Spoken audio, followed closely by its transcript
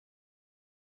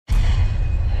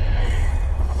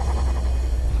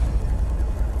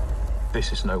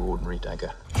This is no ordinary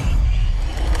dagger.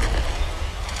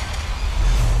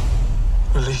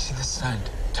 Releasing the sand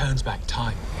turns back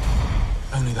time.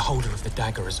 Only the holder of the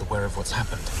dagger is aware of what's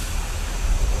happened.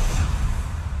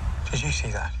 Did you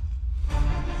see that?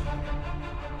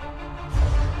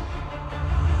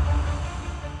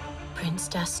 Prince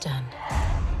Dastan,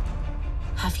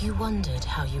 have you wondered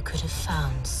how you could have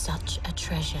found such a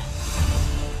treasure?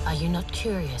 Are you not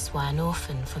curious why an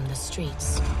orphan from the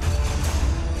streets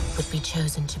would be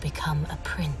chosen to become a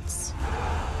prince?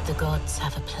 The gods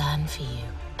have a plan for you,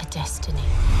 a destiny.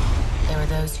 There are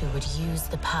those who would use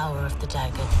the power of the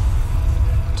dagger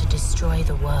to destroy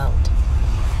the world.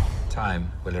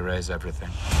 Time will erase everything.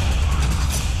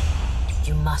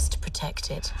 You must protect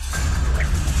it.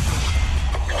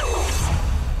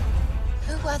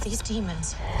 Who were these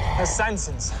demons?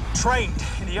 Assassins, trained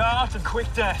in the art of quick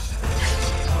death.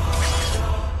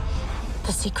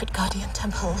 The secret Guardian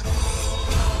Temple.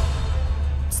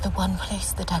 It's the one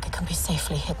place the dagger can be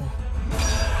safely hidden.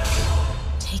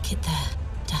 Take it there,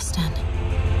 Dastan.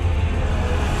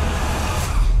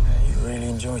 You really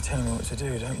enjoy telling me what to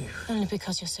do, don't you? Only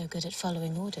because you're so good at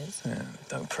following orders. Yeah,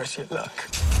 don't press your luck.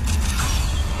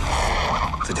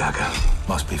 The dagger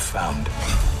must be found.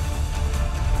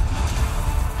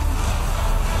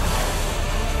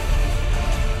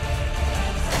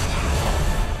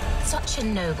 Such a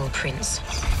noble prince,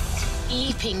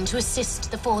 leaping to assist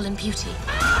the fallen beauty.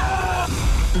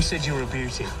 Who said you were a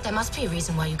beauty? There must be a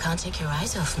reason why you can't take your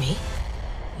eyes off me.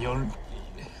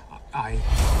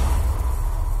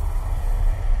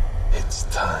 It's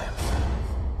time.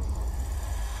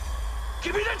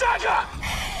 Give me the dagger!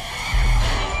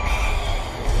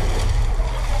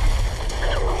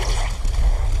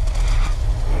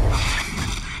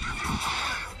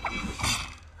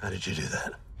 How did you do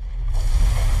that?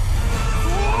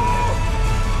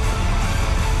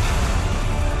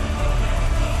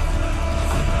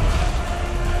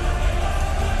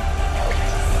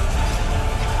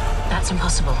 That's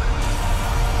impossible.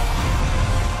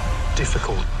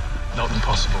 Difficult, not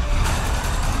impossible.